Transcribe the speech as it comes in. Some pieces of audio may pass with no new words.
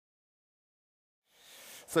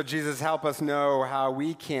So Jesus, help us know how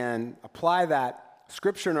we can apply that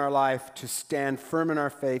scripture in our life to stand firm in our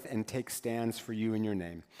faith and take stands for you in your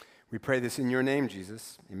name. We pray this in your name,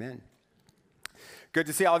 Jesus. Amen. Good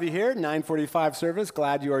to see all of you here, 9:45 service.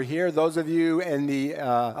 Glad you are here. Those of you in the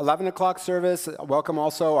 11 o'clock service, welcome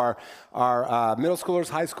also our middle schoolers,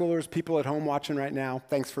 high schoolers, people at home watching right now.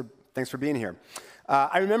 Thanks for being here.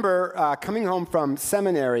 I remember coming home from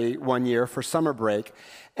seminary one year for summer break,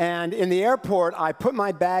 and in the airport, I put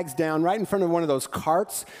my bags down right in front of one of those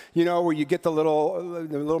carts, you know, where you get the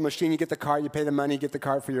little machine, you get the cart, you pay the money, you get the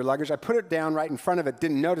cart for your luggage. I put it down right in front of it,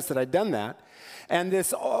 didn't notice that I'd done that, and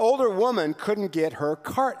this older woman couldn't get her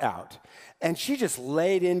cart out. And she just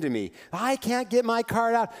laid into me. I can't get my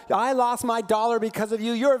cart out. I lost my dollar because of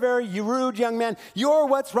you. You're a very rude young man. You're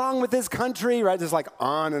what's wrong with this country, right? Just like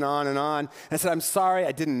on and on and on. And I said, I'm sorry,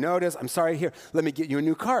 I didn't notice. I'm sorry, here, let me get you a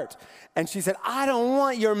new cart. And she said, I don't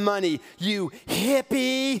want your money, you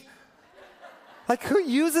hippie. Like, who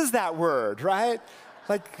uses that word, right?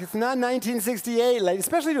 Like, it's not 1968, like,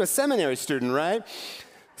 especially to a seminary student, right?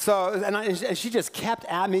 So, and she just kept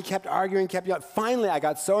at me, kept arguing, kept yelling. Finally, I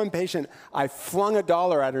got so impatient, I flung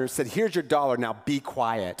 $1 at her and said, here's your $1, now be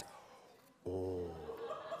quiet. Oh.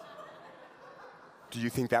 Do you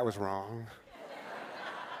think that was wrong?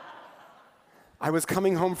 I was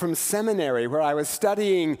coming home from seminary where I was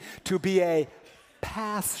studying to be a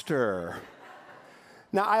pastor.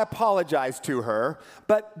 Now, I apologized to her,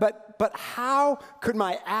 but how could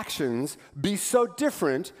my actions be so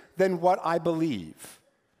different than what I believe?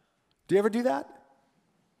 Do you ever do that?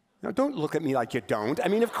 No, don't look at me like you don't. I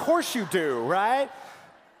mean, of course you do, right?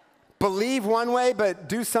 Believe one way, but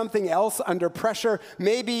do something else under pressure.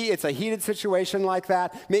 Maybe it's a heated situation like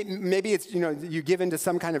that. Maybe it's, you give into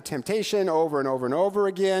some kind of temptation over and over and over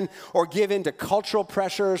again, or give into cultural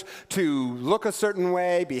pressures to look a certain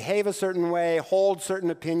way, behave a certain way, hold certain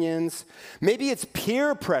opinions. Maybe it's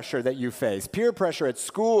peer pressure that you face, peer pressure at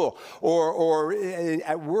school or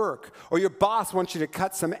at work, or your boss wants you to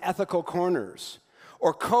cut some ethical corners.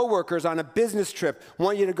 Or coworkers on a business trip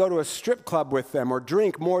want you to go to a strip club with them or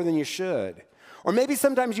drink more than you should. Or maybe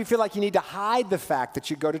sometimes you feel like you need to hide the fact that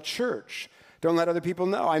you go to church. Don't let other people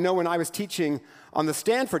know. I know when I was teaching on the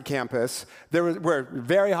Stanford campus, we're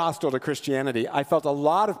very hostile to Christianity. I felt a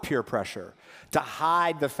lot of peer pressure to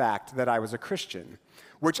hide the fact that I was a Christian,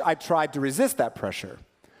 which I tried to resist that pressure.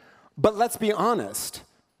 But let's be honest,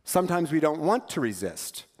 sometimes we don't want to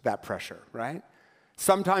resist that pressure, right?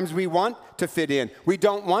 Sometimes we want to fit in. We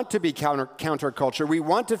don't want to be counterculture. We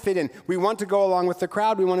want to fit in. We want to go along with the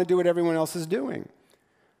crowd. We want to do what everyone else is doing.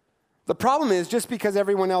 The problem is, just because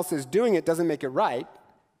everyone else is doing it doesn't make it right.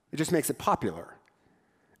 It just makes it popular.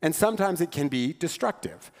 And sometimes it can be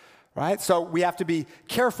destructive, right? So we have to be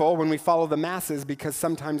careful when we follow the masses because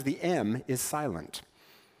sometimes the M is silent.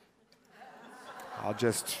 I'll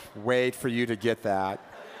just wait for you to get that.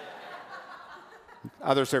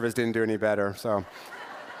 Other service didn't do any better, so.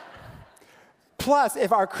 Plus,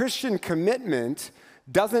 if our Christian commitment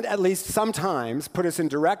doesn't at least sometimes put us in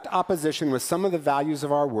direct opposition with some of the values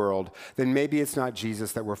of our world, then maybe it's not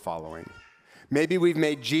Jesus that we're following. Maybe we've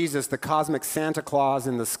made Jesus the cosmic Santa Claus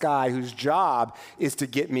in the sky whose job is to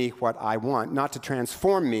get me what I want, not to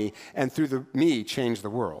transform me and through me change the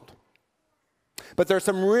world. But there's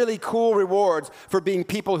some really cool rewards for being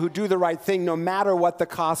people who do the right thing no matter what the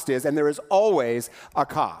cost is, and there is always a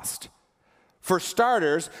cost. For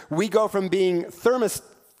starters, we go from being thermometers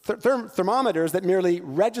that merely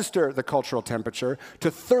register the cultural temperature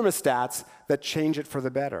to thermostats that change it for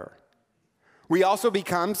the better. We also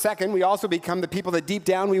become the people that deep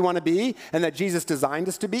down we want to be and that Jesus designed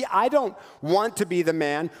us to be. I don't want to be the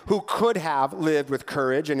man who could have lived with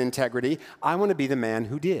courage and integrity. I want to be the man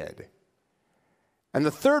who did. And the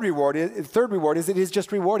third reward is it is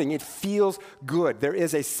just rewarding. It feels good. There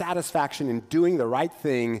is a satisfaction in doing the right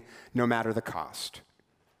thing no matter the cost.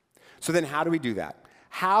 So then how do we do that?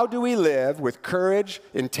 How do we live with courage,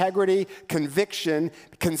 integrity, conviction,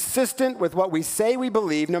 consistent with what we say we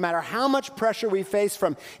believe, no matter how much pressure we face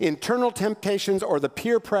from internal temptations or the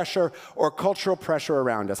peer pressure or cultural pressure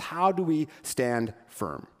around us? How do we stand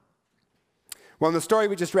firm? Well, in the story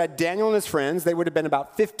we just read, Daniel and his friends, they would have been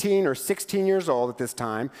about 15 or 16 years old at this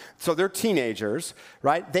time, so they're teenagers,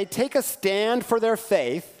 right? They take a stand for their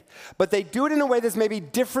faith, but they do it in a way that's maybe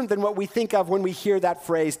different than what we think of when we hear that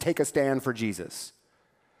phrase, take a stand for Jesus.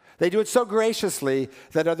 They do it so graciously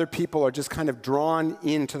that other people are just kind of drawn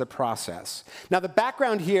into the process. Now, the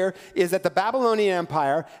background here is that the Babylonian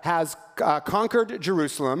Empire has conquered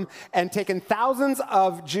Jerusalem and taken thousands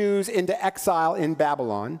of Jews into exile in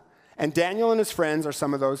Babylon. And Daniel and his friends are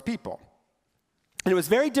some of those people. And it was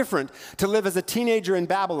very different to live as a teenager in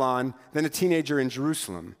Babylon than a teenager in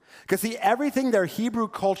Jerusalem. Because see, everything their Hebrew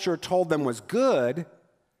culture told them was good,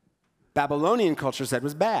 Babylonian culture said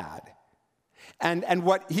was bad. And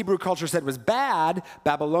what Hebrew culture said was bad,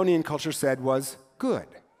 Babylonian culture said was good.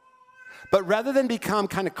 But rather than become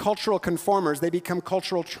kind of cultural conformers, they become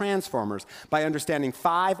cultural transformers by understanding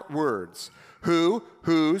 5 words: who,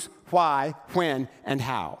 whose, why, when, and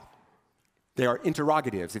how. They are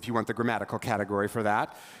interrogatives, if you want the grammatical category for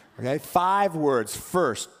that. Okay, 5 words.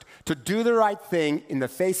 First, to do the right thing in the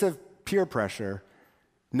face of peer pressure,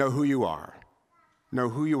 know who you are. Know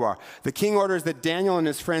who you are. The king orders that Daniel and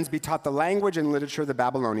his friends be taught the language and literature of the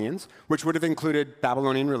Babylonians, which would have included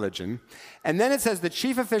Babylonian religion. And then it says the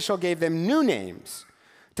chief official gave them new names.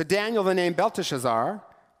 To Daniel, the name Belteshazzar;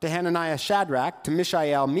 to Hananiah, Shadrach; to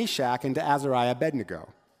Mishael, Meshach; and to Azariah,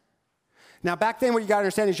 Abednego. Now, back then, what you got to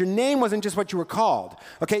understand is your name wasn't just what you were called.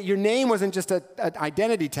 Okay, your name wasn't just an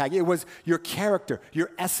identity tag. It was your character, your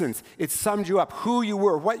essence. It summed you up, who you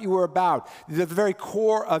were, what you were about, the very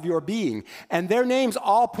core of your being. And their names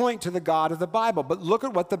all point to the God of the Bible. But look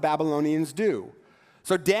at what the Babylonians do.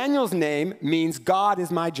 So Daniel's name means God is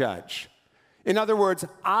my judge. In other words,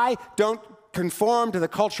 I don't conform to the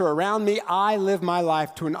culture around me. I live my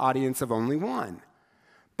life to an audience of only one.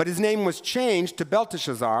 But his name was changed to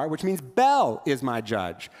Belteshazzar, which means Bel is my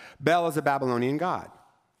judge. Bel is a Babylonian god.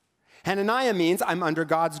 Hananiah means I'm under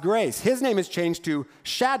God's grace. His name is changed to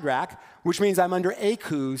Shadrach, which means I'm under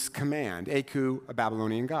Aku's command. Aku, a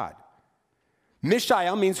Babylonian god.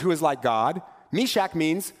 Mishael means who is like God. Meshach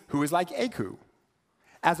means who is like Aku.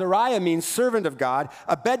 Azariah means servant of God.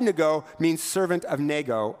 Abednego means servant of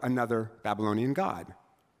Nego, another Babylonian god.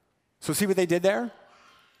 So see what they did there?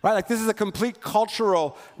 Right, like this is a complete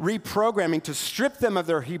cultural reprogramming to strip them of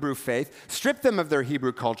their Hebrew faith, strip them of their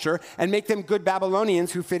Hebrew culture, and make them good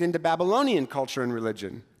Babylonians who fit into Babylonian culture and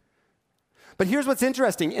religion. But here's what's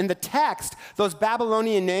interesting. In the text, those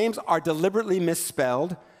Babylonian names are deliberately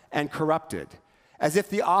misspelled and corrupted, as if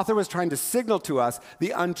the author was trying to signal to us the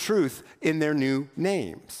untruth in their new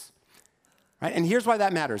names. Right? And here's why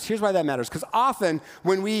that matters. Here's why that matters. Because often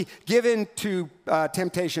when we give in to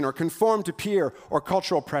temptation or conform to peer or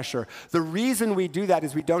cultural pressure, the reason we do that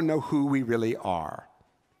is we don't know who we really are.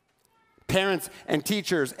 Parents and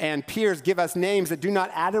teachers and peers give us names that do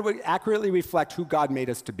not accurately reflect who God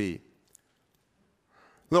made us to be.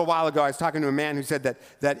 A little while ago, I was talking to a man who said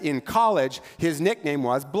that in college, his nickname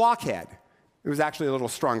was Blockhead. It was actually a little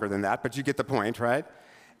stronger than that, but you get the point, right?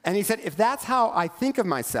 And he said, if that's how I think of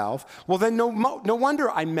myself, well, then no wonder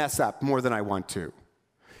I mess up more than I want to. And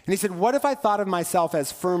he said, what if I thought of myself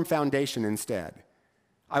as firm foundation instead?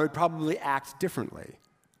 I would probably act differently.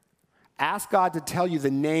 Ask God to tell you the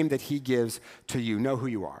name that he gives to you. Know who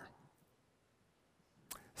you are.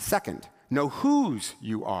 Second, know whose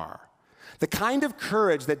you are. The kind of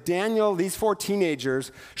courage that Daniel, these 4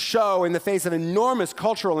 teenagers, show in the face of enormous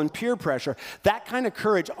cultural and peer pressure, that kind of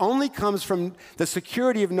courage only comes from the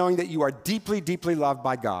security of knowing that you are deeply, deeply loved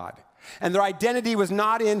by God. And their identity was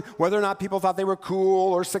not in whether or not people thought they were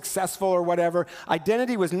cool or successful or whatever.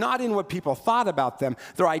 Identity was not in what people thought about them.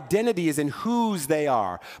 Their identity is in whose they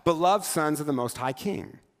are, beloved sons of the Most High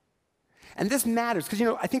King. And this matters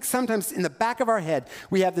because, I think sometimes in the back of our head,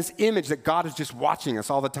 we have this image that God is just watching us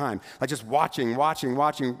all the time, like just watching,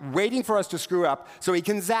 waiting for us to screw up so he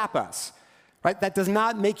can zap us, right? That does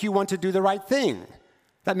not make you want to do the right thing.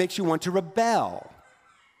 That makes you want to rebel.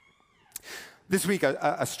 This week,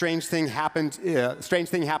 a strange thing happened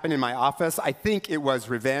in my office. I think it was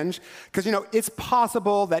revenge because, it's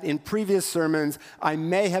possible that in previous sermons, I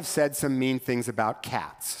may have said some mean things about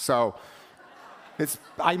cats. So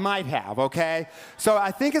I might have, okay? So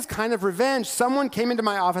I think it's kind of revenge. Someone came into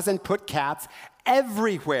my office and put cats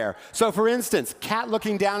everywhere. So for instance, cat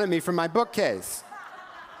looking down at me from my bookcase.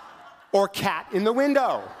 Or cat in the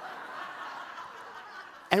window.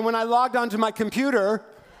 And when I logged onto my computer,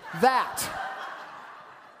 that.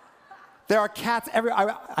 There are cats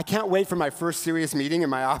everywhere. I can't wait for my first serious meeting in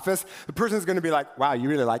my office. The person's going to be like, wow, you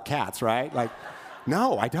really like cats, right? Like,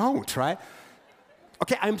 no, I don't, right?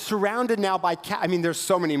 Okay, I'm surrounded now by cats. I mean, there's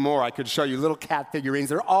so many more I could show you, little cat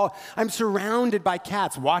figurines. I'm surrounded by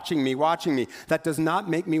cats watching me. That does not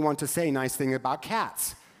make me want to say nice things about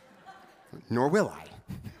cats. Nor will I.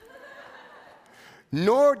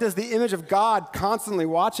 Nor does the image of God constantly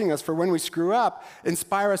watching us for when we screw up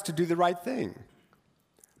inspire us to do the right thing.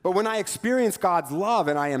 But when I experience God's love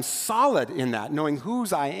and I am solid in that, knowing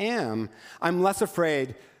whose I am, I'm less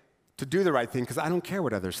afraid to do the right thing because I don't care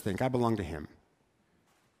what others think. I belong to him.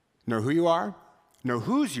 Know who you are, know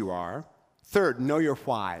whose you are. Third, know your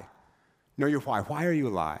why. Know your why. Why are you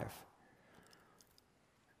alive?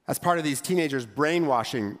 As part of these teenagers'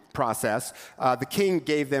 brainwashing process, the king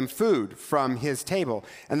gave them food from his table.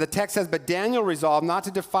 And the text says, but Daniel resolved not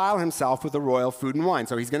to defile himself with the royal food and wine.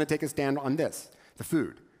 So he's going to take a stand on this, the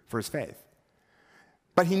food, for his faith.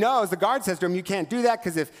 But he knows, the guard says to him, you can't do that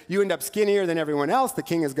because if you end up skinnier than everyone else, the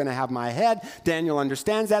king is going to have my head. Daniel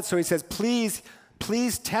understands that, so he says, please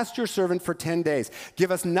test your servant for 10 days.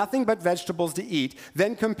 Give us nothing but vegetables to eat,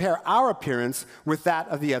 then compare our appearance with that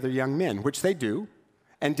of the other young men, which they do.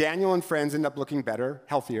 And Daniel and friends end up looking better,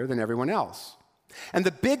 healthier than everyone else. And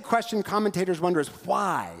the big question commentators wonder is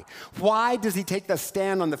why? Why does he take the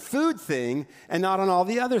stand on the food thing and not on all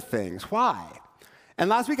the other things? Why? And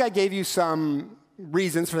last week I gave you some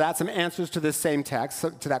reasons for that, some answers to this same text,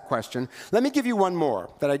 to that question. Let me give you one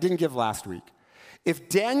more that I didn't give last week. If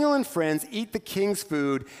Daniel and friends eat the king's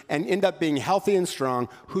food and end up being healthy and strong,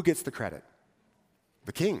 who gets the credit?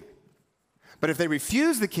 The king. But if they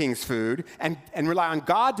refuse the king's food and rely on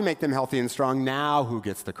God to make them healthy and strong, now who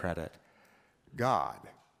gets the credit? God.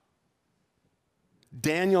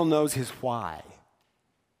 Daniel knows his why.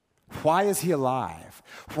 Why is he alive?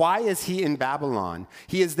 Why is he in Babylon?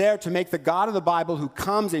 He is there to make the God of the Bible, who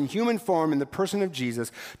comes in human form in the person of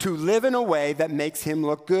Jesus, to live in a way that makes him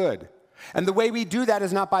look good. And the way we do that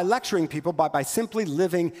is not by lecturing people, but by simply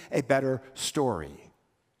living a better story.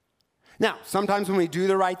 Now, sometimes when we do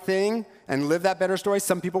the right thing and live that better story,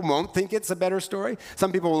 some people won't think it's a better story.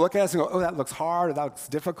 Some people will look at us and go, oh, that looks hard, or that looks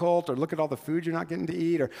difficult, or look at all the food you're not getting to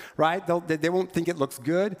eat, or right? They won't think it looks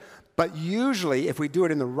good. But usually, if we do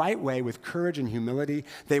it in the right way with courage and humility,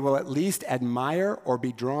 they will at least admire or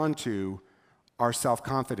be drawn to our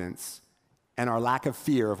self-confidence and our lack of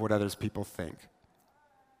fear of what others people think.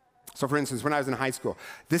 So for instance, when I was in high school,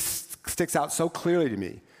 this sticks out so clearly to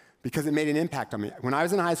me because it made an impact on me. When I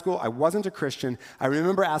was in high school, I wasn't a Christian. I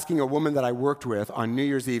remember asking a woman that I worked with on New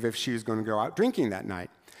Year's Eve if she was going to go out drinking that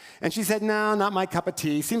night. And she said, no, not my cup of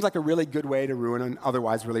tea. Seems like a really good way to ruin an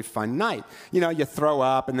otherwise really fun night. You know, you throw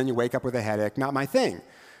up and then you wake up with a headache. Not my thing.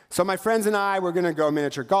 So my friends and I were going to go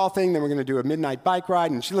miniature golfing, then we're going to do a midnight bike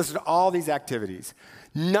ride, and she listed all these activities,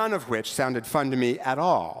 none of which sounded fun to me at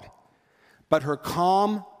all. But her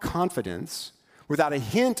calm confidence, without a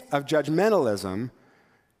hint of judgmentalism,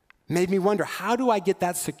 made me wonder, how do I get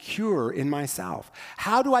that secure in myself?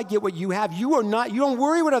 How do I get what you have? You don't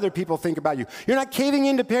worry what other people think about you. You're not caving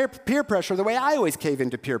into peer pressure the way I always cave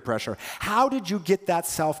into peer pressure. How did you get that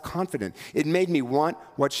self-confident? It made me want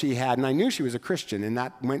what she had, and I knew she was a Christian, and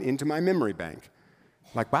that went into my memory bank.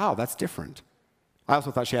 Like, wow, that's different. I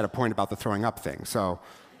also thought she had a point about the throwing up thing, so,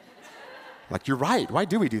 like, you're right. Why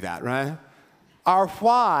do we do that, right? Our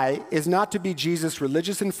why is not to be Jesus'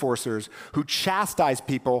 religious enforcers who chastise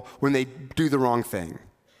people when they do the wrong thing.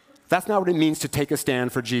 That's not what it means to take a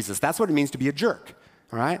stand for Jesus. That's what it means to be a jerk,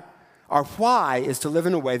 all right? Our why is to live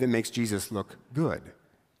in a way that makes Jesus look good.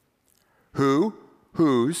 Who,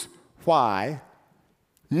 whose, why,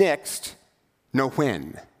 next, know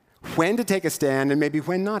when. When to take a stand and maybe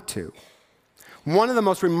when not to. One of the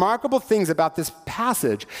most remarkable things about this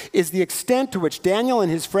passage is the extent to which Daniel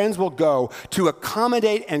and his friends will go to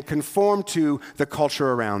accommodate and conform to the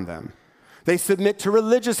culture around them. They submit to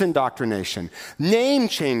religious indoctrination, name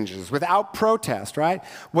changes without protest, right?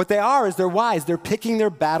 What they are is they're wise. They're picking their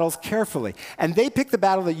battles carefully. And they pick the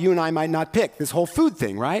battle that you and I might not pick, this whole food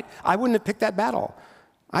thing, right? I wouldn't have picked that battle.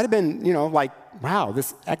 I'd have been, like, wow,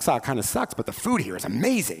 this exile kind of sucks, but the food here is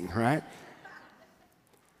amazing, right?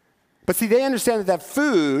 But see, they understand that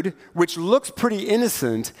food, which looks pretty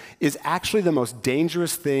innocent, is actually the most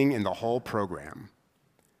dangerous thing in the whole program.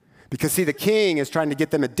 Because see, the king is trying to get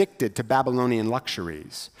them addicted to Babylonian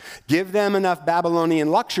luxuries. Give them enough Babylonian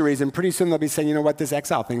luxuries, and pretty soon they'll be saying, you know what, this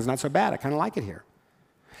exile thing is not so bad. I kind of like it here.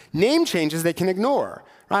 Name changes they can ignore.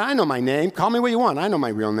 Right? I know my name. Call me what you want. I know my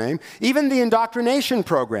real name. Even the indoctrination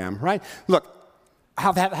program, right? Look,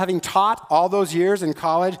 having taught all those years in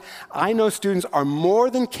college, I know students are more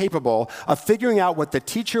than capable of figuring out what the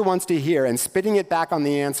teacher wants to hear and spitting it back on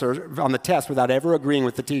the answer on the test without ever agreeing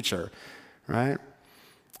with the teacher, right?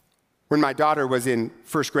 When my daughter was in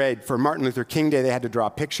first grade, for Martin Luther King Day, they had to draw a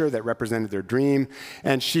picture that represented their dream,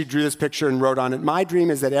 and she drew this picture and wrote on it, "My dream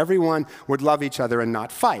is that everyone would love each other and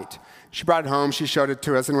not fight." She brought it home, she showed it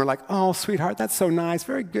to us, and we're like, "Oh, sweetheart, that's so nice.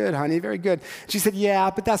 Very good, honey, very good." She said, "Yeah,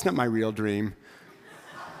 but that's not my real dream.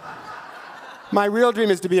 My real dream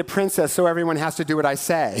is to be a princess so everyone has to do what I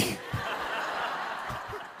say."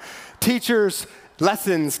 Teachers'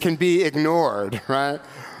 lessons can be ignored, right?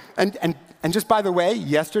 And just by the way,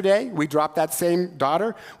 yesterday, we dropped that same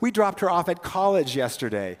daughter. We dropped her off at college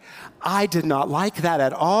yesterday. I did not like that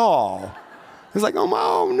at all. It's like,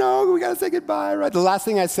 oh no, we got to say goodbye, right? The last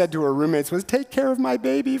thing I said to her roommates was, take care of my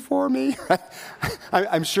baby for me, right?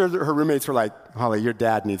 I'm sure that her roommates were like, Holly, your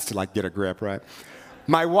dad needs to get a grip, right?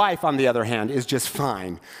 My wife, on the other hand, is just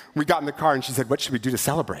fine. We got in the car and she said, what should we do to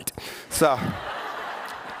celebrate? So,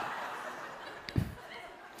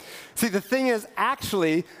 see, the thing is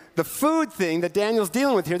actually, the food thing that Daniel's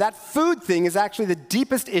dealing with here, that food thing is actually the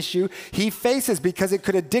deepest issue he faces because it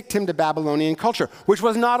could addict him to Babylonian culture, which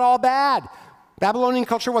was not all bad. Babylonian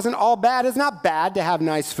culture wasn't all bad. It's not bad to have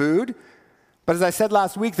nice food. But as I said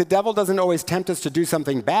last week, the devil doesn't always tempt us to do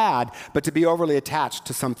something bad, but to be overly attached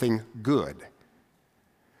to something good.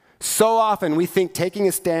 So often we think taking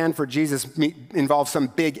a stand for Jesus involves some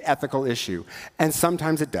big ethical issue, and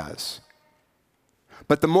sometimes it does.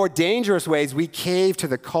 But the more dangerous ways we cave to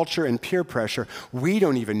the culture and peer pressure, we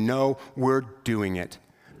don't even know we're doing it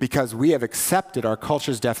because we have accepted our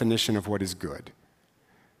culture's definition of what is good.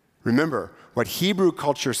 Remember, what Hebrew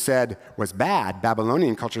culture said was bad,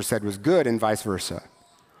 Babylonian culture said was good, and vice versa.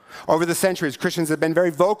 Over the centuries, Christians have been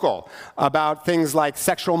very vocal about things like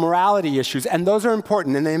sexual morality issues, and those are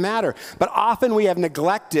important and they matter. But often we have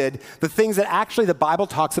neglected the things that actually the Bible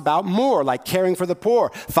talks about more, like caring for the poor,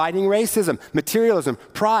 fighting racism, materialism,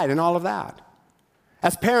 pride, and all of that.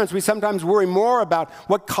 As parents, we sometimes worry more about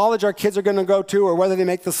what college our kids are going to go to or whether they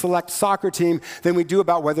make the select soccer team than we do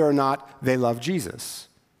about whether or not they love Jesus.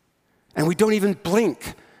 And we don't even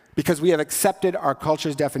blink because we have accepted our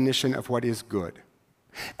culture's definition of what is good.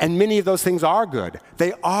 And many of those things are good.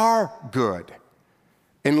 They are good,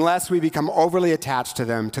 unless we become overly attached to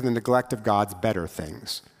them to the neglect of God's better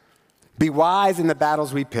things. Be wise in the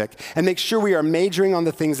battles we pick, and make sure we are majoring on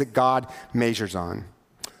the things that God majors on.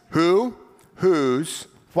 Who, whose,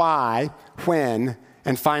 why, when,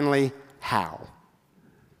 and finally, how.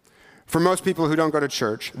 For most people who don't go to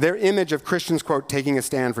church, their image of Christians, quote, taking a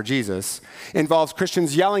stand for Jesus, involves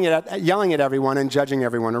Christians yelling at everyone and judging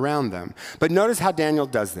everyone around them. But notice how Daniel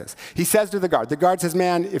does this. He says to the guard says,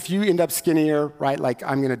 man, if you end up skinnier, right, like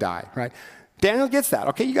I'm going to die, right? Daniel gets that.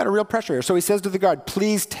 Okay, you got a real pressure here. So he says to the guard,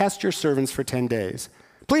 please test your servants for 10 days.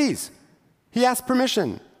 Please. He asks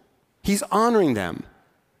permission. He's honoring them.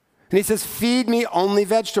 And he says, feed me only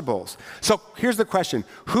vegetables. So here's the question.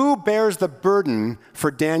 Who bears the burden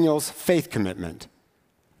for Daniel's faith commitment?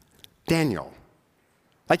 Daniel.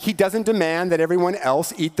 Like, he doesn't demand that everyone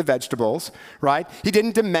else eat the vegetables, right? He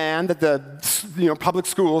didn't demand that the public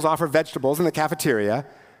schools offer vegetables in the cafeteria.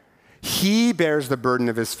 He bears the burden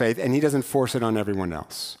of his faith, and he doesn't force it on everyone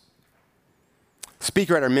else.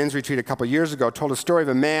 Speaker at our men's retreat a couple years ago told a story of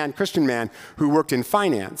a Christian man who worked in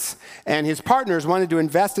finance, and his partners wanted to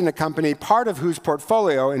invest in a company, part of whose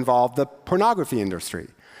portfolio involved the pornography industry.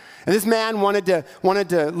 And this man wanted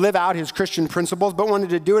to live out his Christian principles, but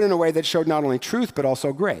wanted to do it in a way that showed not only truth, but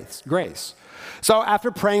also grace. So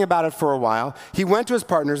after praying about it for a while, he went to his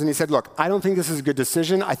partners and he said, look, I don't think this is a good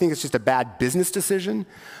decision. I think it's just a bad business decision.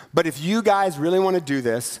 But if you guys really want to do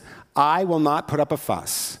this, I will not put up a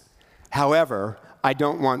fuss. However, I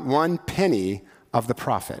don't want one penny of the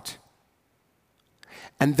profit.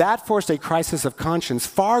 And that forced a crisis of conscience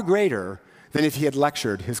far greater than if he had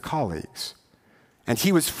lectured his colleagues. And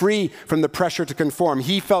he was free from the pressure to conform.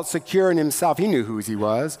 He felt secure in himself. He knew who he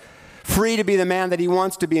was. Free to be the man that he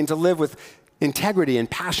wants to be and to live with integrity and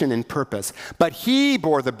passion and purpose. But he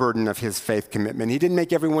bore the burden of his faith commitment. He didn't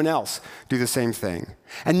make everyone else do the same thing.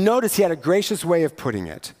 And notice he had a gracious way of putting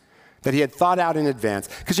it that he had thought out in advance.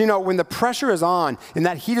 Because, when the pressure is on, in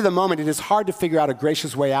that heat of the moment, it is hard to figure out a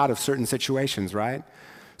gracious way out of certain situations, right?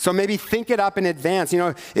 So maybe think it up in advance.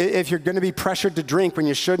 If you're going to be pressured to drink when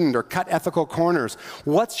you shouldn't or cut ethical corners,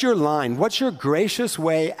 what's your line? What's your gracious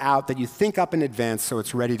way out that you think up in advance so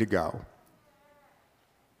it's ready to go?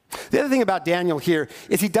 The other thing about Daniel here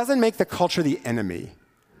is he doesn't make the culture the enemy.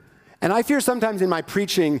 And I fear sometimes in my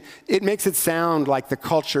preaching, it makes it sound like the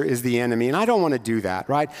culture is the enemy, and I don't want to do that,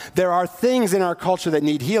 right? There are things in our culture that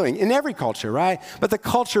need healing, in every culture, right? But the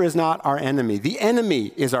culture is not our enemy. The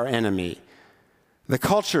enemy is our enemy. The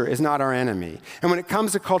culture is not our enemy. And when it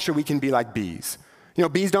comes to culture, we can be like bees.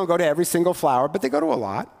 Bees don't go to every single flower, but they go to a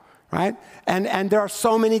lot, right? And there are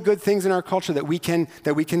so many good things in our culture that we can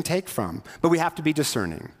take from, but we have to be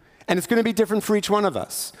discerning. And it's going to be different for each one of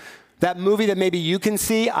us. That movie that maybe you can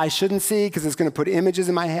see, I shouldn't see because it's going to put images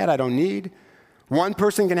in my head I don't need. One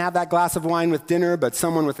person can have that glass of wine with dinner, but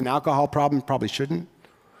someone with an alcohol problem probably shouldn't.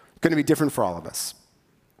 It's going to be different for all of us.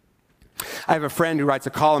 I have a friend who writes a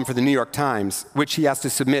column for the New York Times, which he has to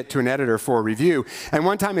submit to an editor for a review. And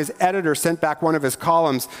one time his editor sent back one of his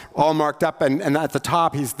columns all marked up, and at the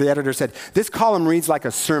top, the editor said, "This column reads like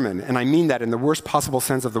a sermon, and I mean that in the worst possible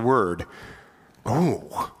sense of the word."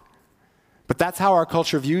 Oh. But that's how our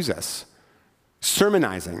culture views us.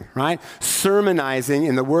 Sermonizing, right? Sermonizing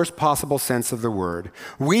in the worst possible sense of the word.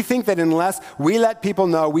 We think that unless we let people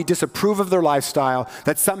know we disapprove of their lifestyle,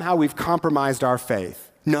 that somehow we've compromised our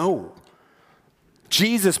faith. No.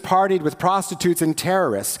 Jesus partied with prostitutes and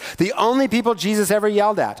terrorists. The only people Jesus ever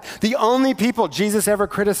yelled at, the only people Jesus ever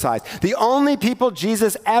criticized, the only people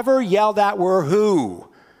Jesus ever yelled at were who?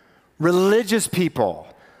 Religious people.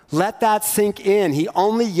 Let that sink in. He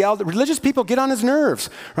only yelled, religious people get on his nerves,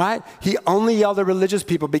 right? He only yelled at religious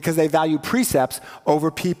people because they value precepts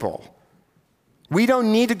over people. We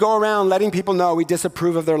don't need to go around letting people know we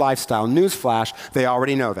disapprove of their lifestyle. Newsflash, they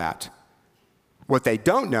already know that. What they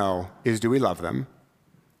don't know is, do we love them?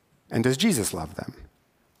 And does Jesus love them?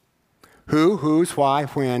 Who, whose, why,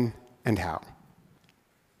 when, and how?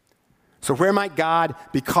 So where might God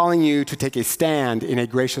be calling you to take a stand in a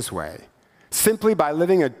gracious way? Simply by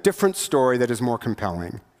living a different story that is more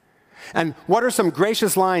compelling. And what are some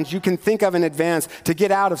gracious lines you can think of in advance to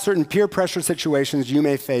get out of certain peer pressure situations you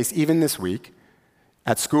may face even this week,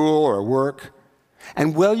 at school or work?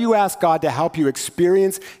 And will you ask God to help you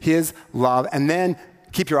experience his love, and then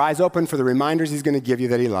keep your eyes open for the reminders he's going to give you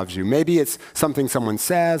that he loves you? Maybe it's something someone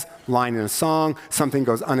says, line in a song, something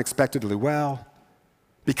goes unexpectedly well.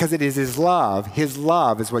 Because it is his love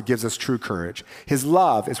is what gives us true courage. His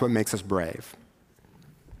love is what makes us brave.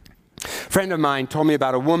 A friend of mine told me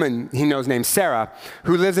about a woman he knows named Sarah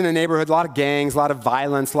who lives in a neighborhood, a lot of gangs, a lot of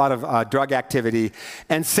violence, a lot of drug activity.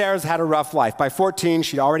 And Sarah's had a rough life. By 14,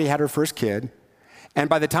 she'd already had her first kid. And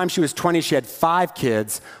by the time she was 20, she had 5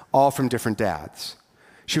 kids, all from different dads.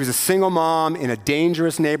 She was a single mom in a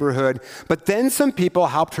dangerous neighborhood. But then some people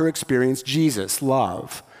helped her experience Jesus'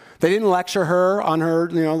 love. They didn't lecture her on her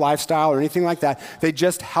lifestyle or anything like that. They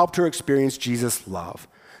just helped her experience Jesus' love.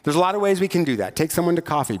 There's a lot of ways we can do that. Take someone to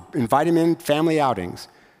coffee, invite him in family outings.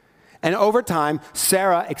 And over time,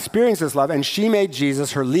 Sarah experienced this love, and she made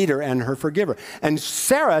Jesus her leader and her forgiver. And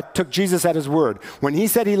Sarah took Jesus at his word. When he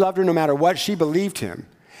said he loved her no matter what, she believed him.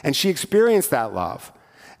 And she experienced that love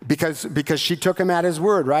because she took him at his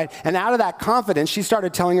word, right? And out of that confidence, she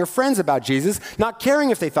started telling her friends about Jesus, not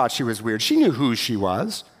caring if they thought she was weird. She knew who she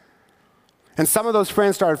was. And some of those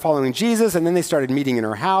friends started following Jesus, and then they started meeting in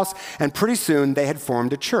her house, and pretty soon they had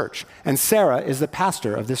formed a church. And Sarah is the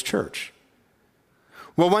pastor of this church.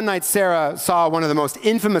 Well, one night Sarah saw one of the most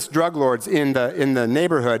infamous drug lords in the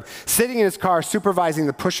neighborhood sitting in his car supervising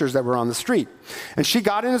the pushers that were on the street. And she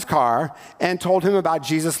got in his car and told him about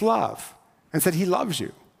Jesus' love and said, he loves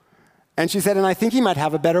you. And she said, and I think he might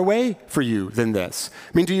have a better way for you than this.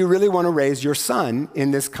 I mean, do you really want to raise your son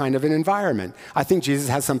in this kind of an environment? I think Jesus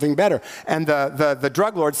has something better. And the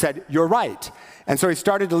drug lord said, you're right. And so he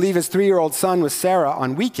started to leave his 3-year-old son with Sarah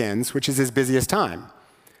on weekends, which is his busiest time.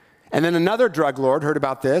 And then another drug lord heard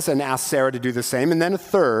about this and asked Sarah to do the same, and then a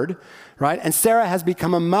third, right? And Sarah has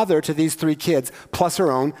become a mother to these 3 kids, plus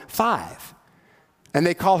her own 5. And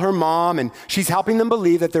they call her mom, and she's helping them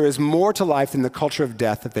believe that there is more to life than the culture of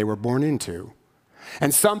death that they were born into.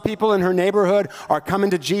 And some people in her neighborhood are coming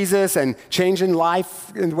to Jesus and changing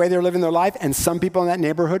life in the way they're living their life, and some people in that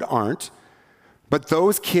neighborhood aren't. But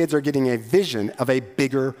those kids are getting a vision of a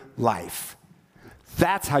bigger life.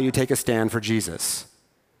 That's how you take a stand for Jesus.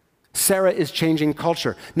 Sarah is changing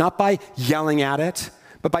culture, not by yelling at it,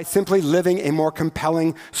 but by simply living a more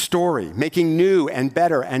compelling story, making new and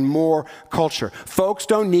better and more culture. Folks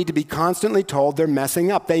don't need to be constantly told they're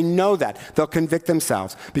messing up. They know that. They'll convict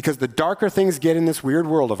themselves, because the darker things get in this weird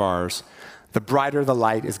world of ours, the brighter the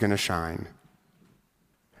light is going to shine.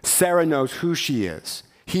 Sarah knows who she is,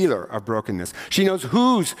 healer of brokenness. She knows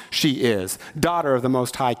whose she is, daughter of the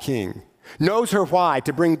Most High King. Knows her why,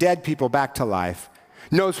 to bring dead people back to life.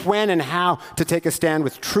 Knows when and how to take a stand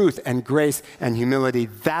with truth and grace and humility.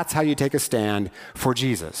 That's how you take a stand for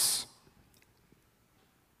Jesus.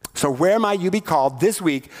 So where might you be called this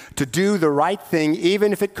week to do the right thing,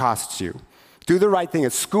 even if it costs you? Do the right thing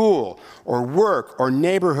at school or work or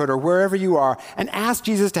neighborhood or wherever you are, and ask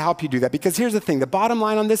Jesus to help you do that. Because here's the thing, the bottom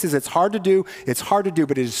line on this is it's hard to do,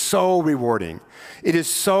 but it is so rewarding. It is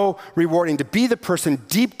so rewarding to be the person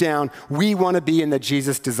deep down we want to be and that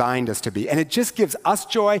Jesus designed us to be. And it just gives us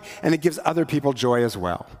joy, and it gives other people joy as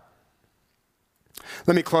well.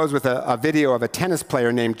 Let me close with a video of a tennis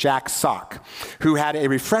player named Jack Sock, who had a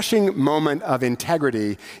refreshing moment of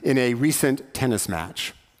integrity in a recent tennis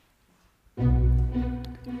match.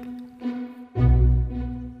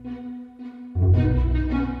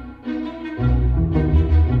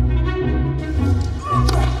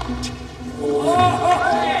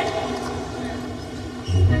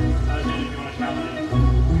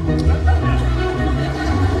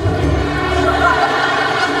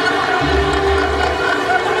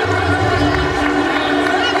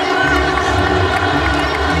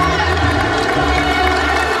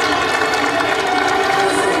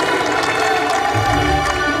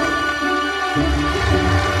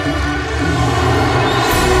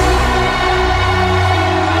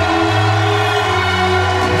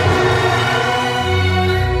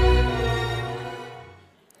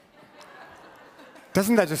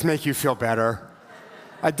 Doesn't that just make you feel better?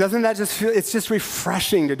 Doesn't that just feel, it's just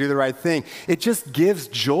refreshing to do the right thing. It just gives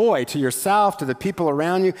joy to yourself, to the people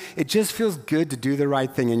around you. It just feels good to do the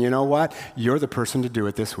right thing. And you know what? You're the person to do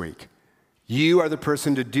it this week. You are the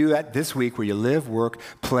person to do that this week where you live, work,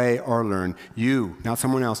 play, or learn. You, not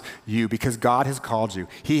someone else, you, because God has called you.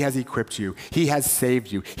 He has equipped you. He has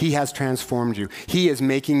saved you. He has transformed you. He is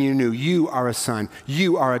making you new. You are a son.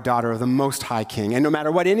 You are a daughter of the Most High King. And no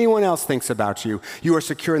matter what anyone else thinks about you, you are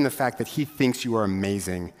secure in the fact that he thinks you are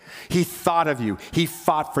amazing. He thought of you. He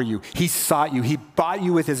fought for you. He sought you. He bought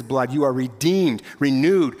you with his blood. You are redeemed,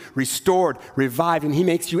 renewed, restored, revived, and he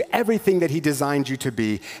makes you everything that he designed you to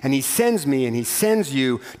be. And he sends me and he sends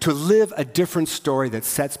you to live a different story that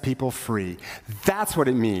sets people free. That's what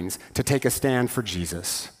it means to take a stand for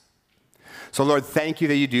Jesus. So Lord, thank you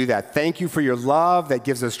that you do that. Thank you for your love that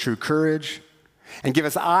gives us true courage. And give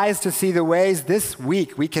us eyes to see the ways this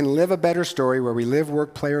week we can live a better story where we live,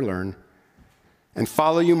 work, play, or learn. And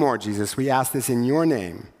follow you more, Jesus. We ask this in your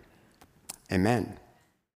name. Amen.